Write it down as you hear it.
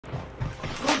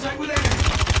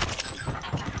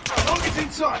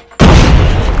inside!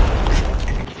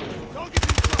 Target's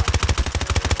inside!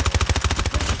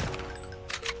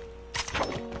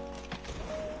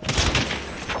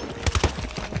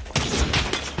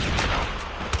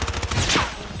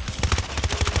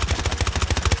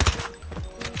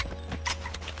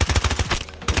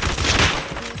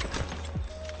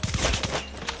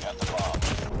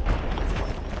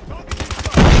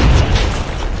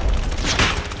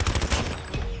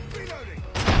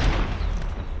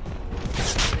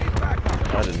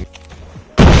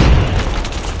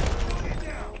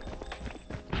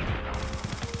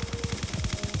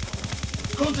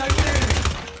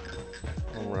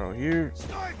 Around here.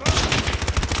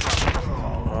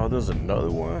 Oh, there's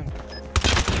another one.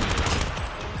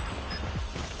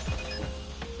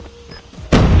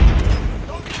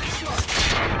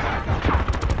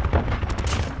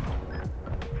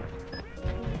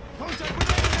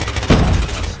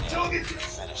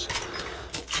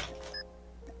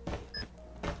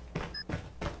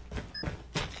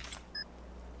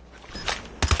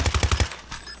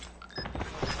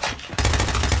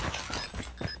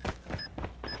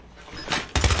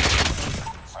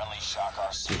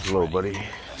 He's low, buddy.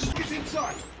 Get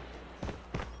inside.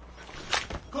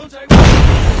 Contact.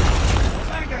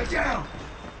 Tango down.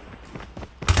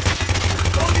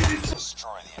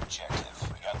 Destroy the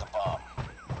objective. We got the bomb.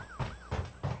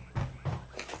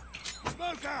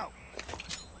 Smoke out.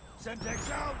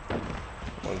 Semtex out.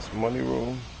 One's money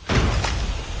room.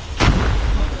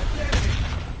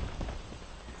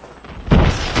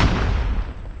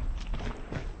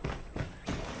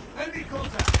 Enemy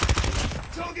contact.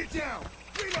 Target down.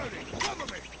 Reloading. Cover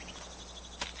me.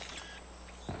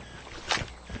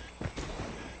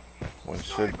 One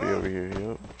should be over here.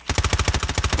 Yep.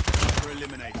 We're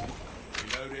eliminated.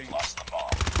 Reloading. Lost the bomb.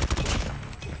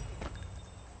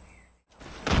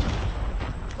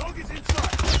 Target's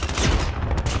inside.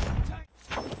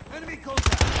 Enemy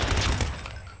contact.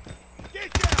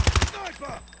 Get down.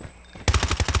 Sniper.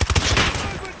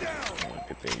 Sniper down.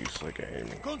 Good thing you suck at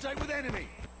aiming. Contact with enemy.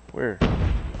 Where?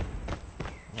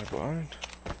 Am I blind?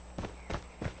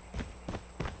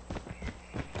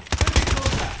 Enemy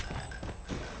contact.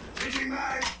 Hitting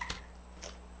mag.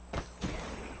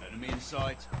 Enemy in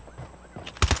sight.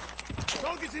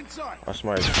 Target's inside. Watch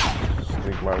my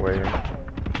sneak my way in.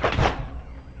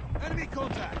 Enemy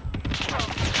contact. Contact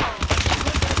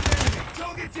with enemy.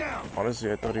 Target down.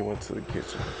 Honestly, I thought he went to the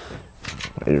kitchen.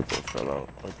 My earbud fell out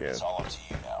again. It's all up to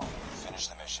you now. Finish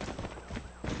the mission.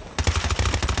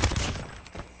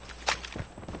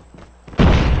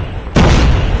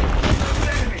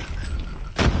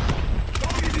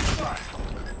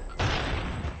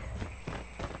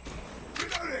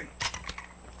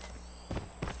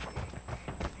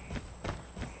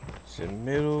 It's in the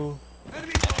middle.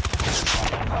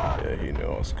 Yeah, he knew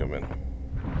I was coming.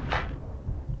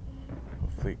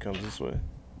 Hopefully he comes this way.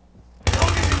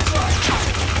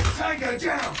 Tango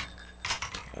down.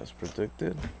 As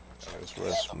predicted. Let's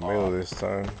rush middle this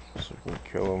time so we can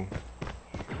kill him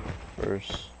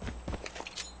first.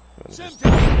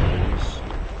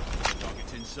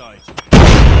 Target's inside.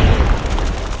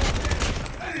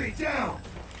 Enemy down.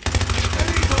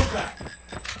 Enemy contact.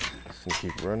 Just gonna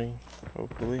keep running,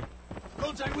 hopefully.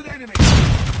 Contact with enemy.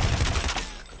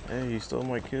 Hey, he stole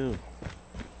my kill.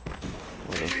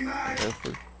 What an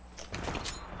effort.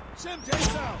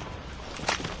 Semtex down.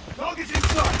 Target's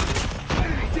inside.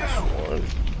 Enemy down. One.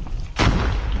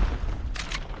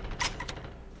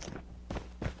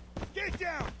 Get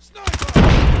down. Sniper.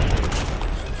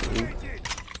 Two.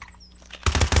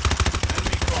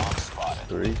 Enemy bomb spotted.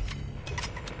 Three.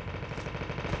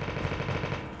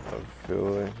 I'm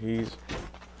feeling he's.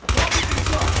 Target's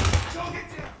inside. Target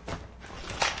down.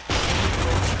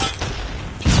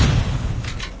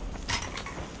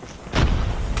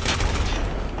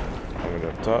 Coming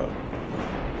up top.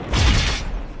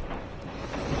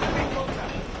 Enemy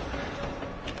contact.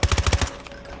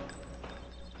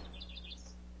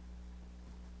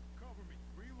 Cover me.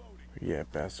 Reloading. Where you at,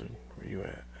 bastard? Where you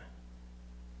at?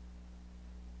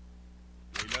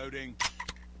 Reloading.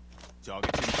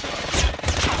 Target's inside.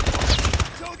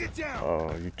 Target down.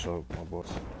 Oh, you choked, my boy.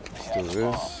 Let's do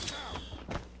this.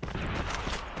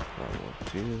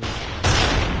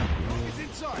 Target's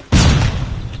inside.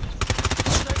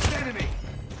 Contact with enemy.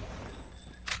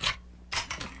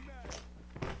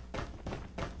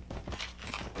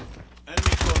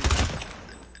 Enemy contact.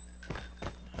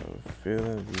 I have a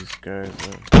feeling these guys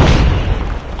are.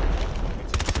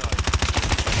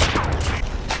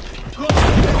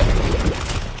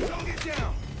 Target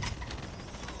down.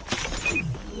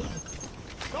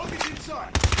 Target's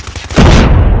inside.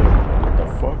 What the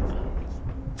fuck?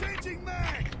 Changing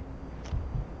mag.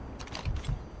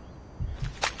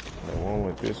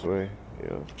 this way.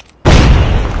 Yeah.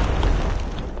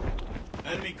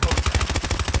 Enemy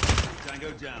contact.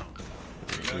 Tango down.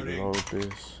 Reload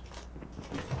this.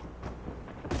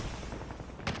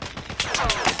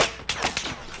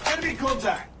 Enemy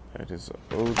contact. That is an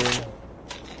odor.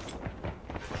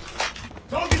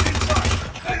 Target inside.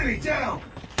 Enemy down.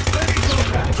 Enemy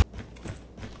contact.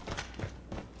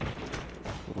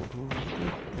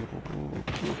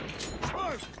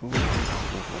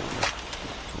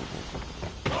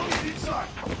 Target inside.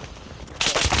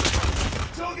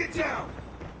 Target down.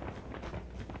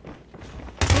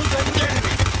 Contact with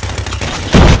enemy.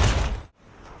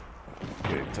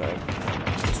 Okay, time.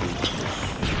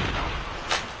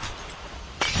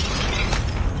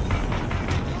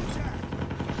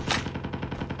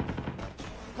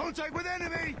 Contact with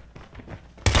enemy.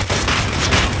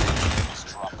 Just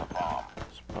drop the bomb.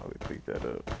 Let's probably pick that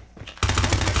up.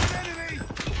 Contact with enemy.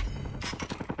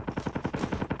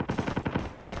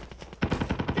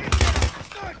 Get down.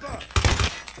 Sniper.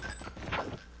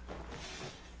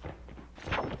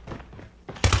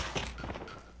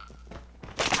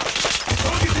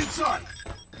 Target inside.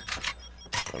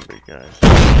 Some big guys.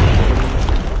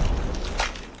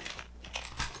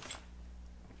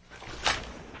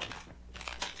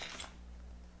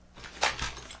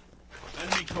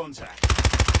 Enemy contact.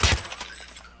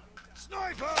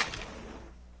 Sniper.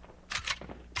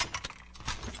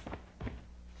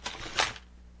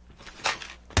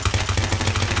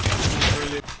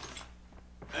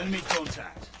 Enemy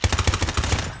contact.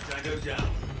 Tango down.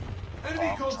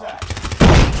 Enemy contact.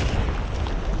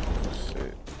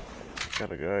 Shit.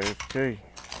 Got a guy AFK.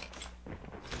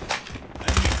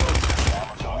 Enemy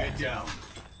contact. Target down.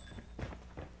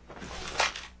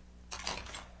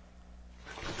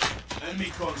 Enemy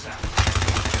contact.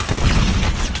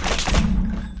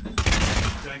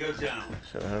 Tango down.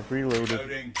 Should have reloaded.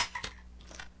 Loading.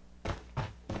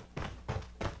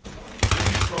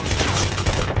 Enemy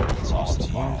contact. It's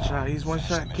almost One shot. He's one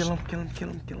shot. Kill him. Kill him. Kill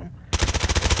him. Kill him.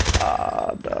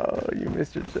 Ah, no. You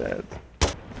missed your chance.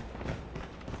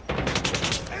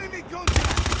 Enemy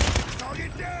contact.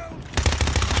 Target down.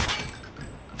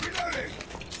 Reloading.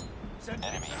 Send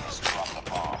enemy has dropped the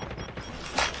bomb.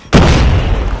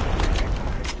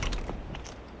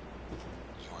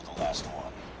 You were the last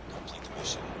one. Complete the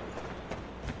mission.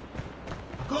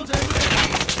 contact with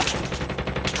enemy.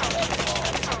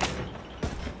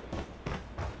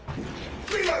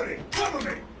 Reloading. Cover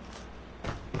me.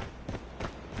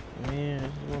 Man, I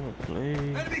just wanna play.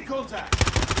 Enemy contact.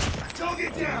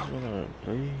 Target I down. just wanna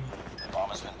play. Bomb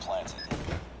has been planted.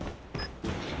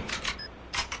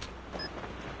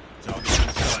 Target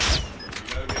inside.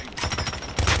 Reloading.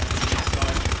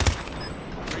 Inside.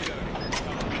 Reloading.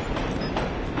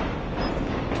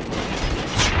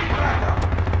 Back up.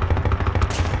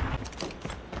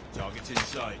 Target in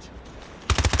sight.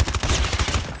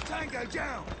 Tango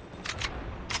down.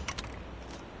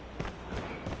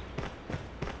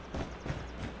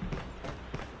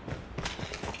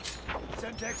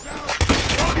 Semtex out.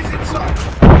 Target inside.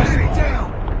 Enemy down.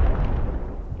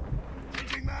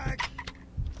 Changing mag.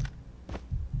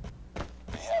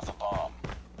 They have the bomb.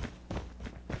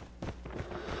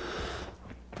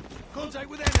 Contact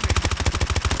with enemy.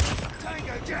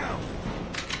 Tango down.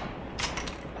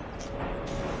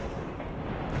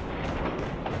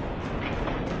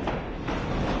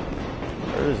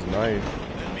 Where's his knife?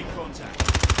 Enemy contact.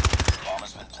 Bomb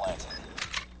has been planted.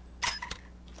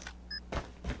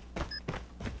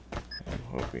 I'm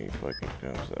hoping he fucking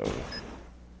comes out.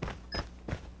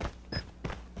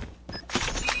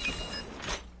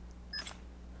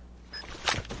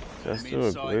 That's still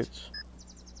a glitch.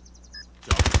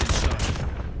 Target inside.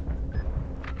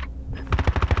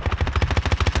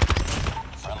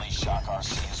 Friendly shock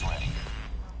RC is ready.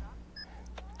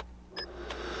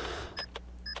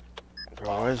 Bro,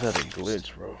 why is that a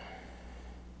glitch, bro?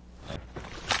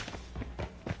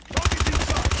 Target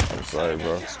inside. I'm sorry,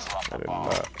 bro. I did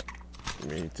not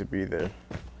mean to be there.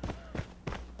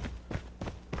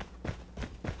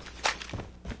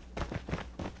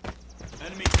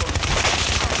 Enemy contact.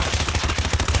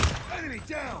 Enemy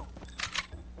down.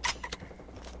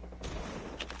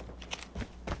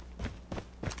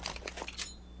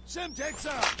 Semtex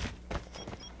out.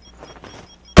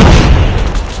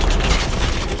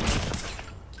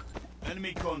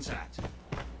 Enemy contact.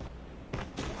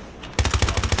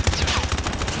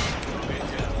 Target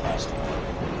down. Last one.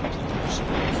 Complete the mission.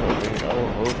 So, I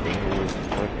was hoping he would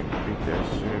fucking beat that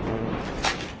shit, bro.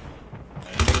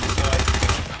 Enemy inside.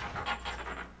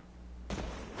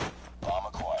 Bomb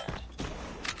acquired.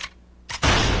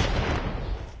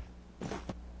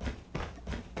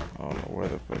 I don't know where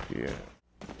the fuck he at.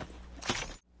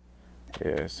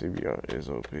 Yeah, CBR is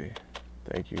OP.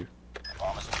 Thank you.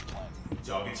 Bomb has been planted.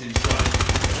 Target's inside.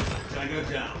 Tango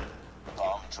down.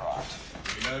 Bomb dropped.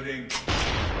 Reloading.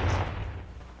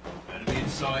 Enemy in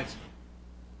sight.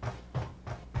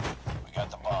 We got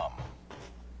the bomb.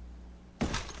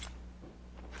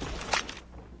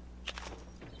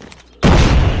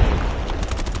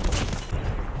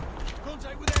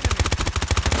 Contact with enemy.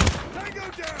 Tango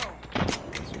down.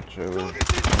 Some trailer.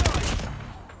 Target's inside.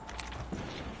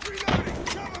 Reloading.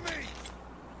 Cover me.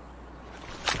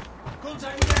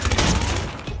 Contact with enemy.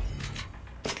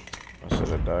 I should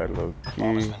have died low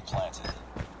Bomb has key. been planted.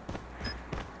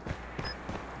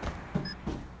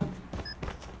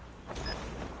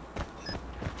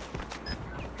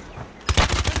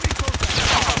 Enemy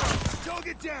contact.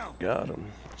 Target down. Got him.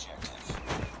 Objective.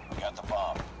 We got the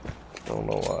bomb. Don't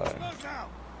know why. Smoke out.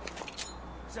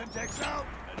 Semtex out.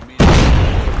 Enemy.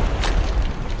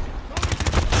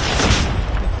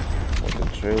 With the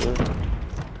trailer.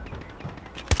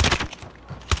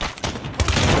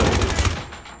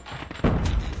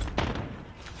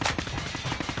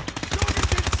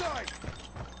 Target's inside.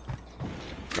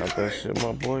 Got that shit,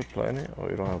 my boy. Planet. Oh,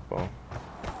 you don't have bomb.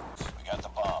 We got the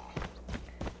bomb.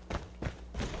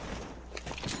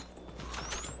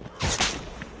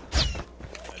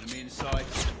 Enemy in sight.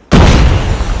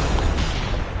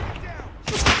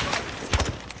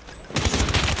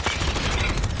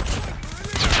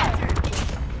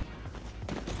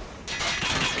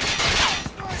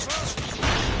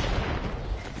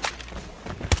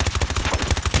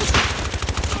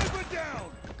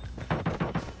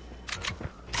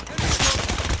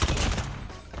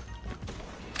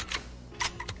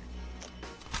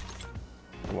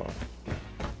 Come on.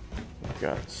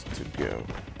 Gots to go.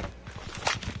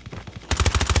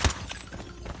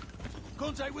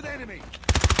 Contact with enemy.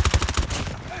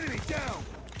 Enemy down.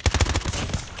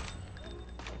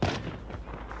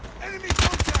 Enemy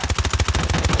contact.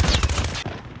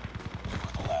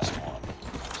 The last one.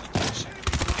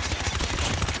 Enemy contact.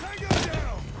 Tango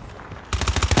down.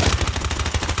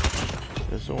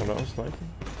 There's someone else sniping?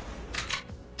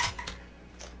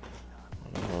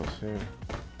 I don't know what's here.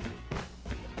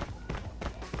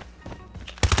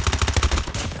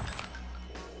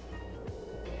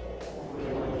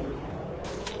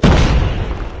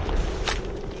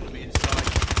 Enemy in sight.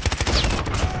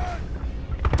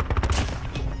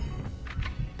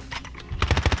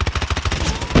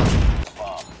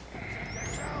 Bomb.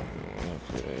 Semtex out.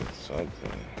 Okay,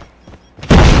 something.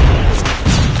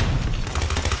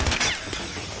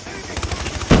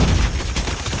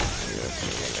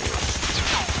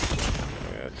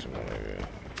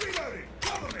 Reloading.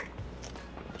 Cover me.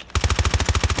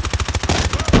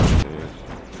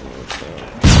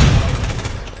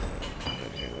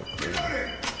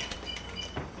 Reloading.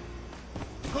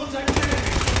 Contact with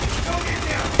enemy. Target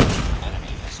down.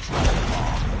 Enemy has dropped the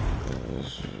bomb.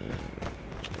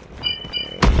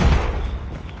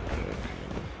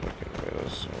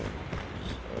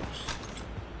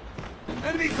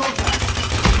 Enemy contact.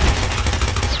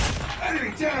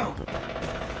 Enemy down.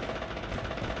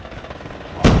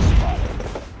 Bomb spotted.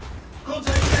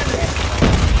 Contact with enemy.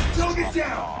 Target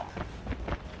down.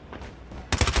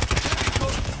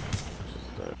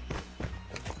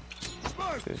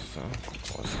 Smoke. This time,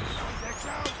 what's this? Semtex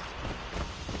out.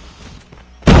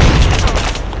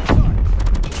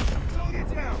 Target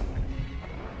down.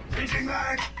 Changing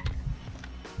mag.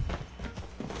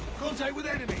 Contact with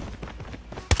enemy.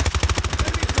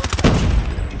 Enemy contact.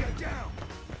 Go down.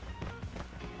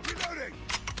 Reloading.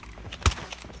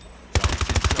 Target's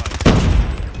inside.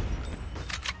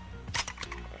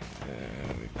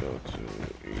 And we go to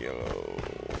yellow.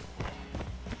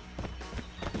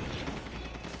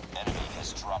 Enemy has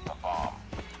dropped the bomb.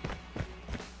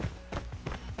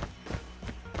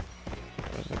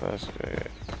 Where's the last guy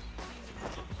at?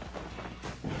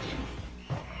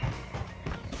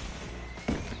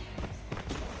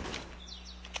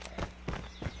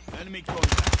 Enemy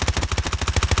contact.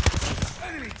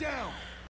 Enemy down.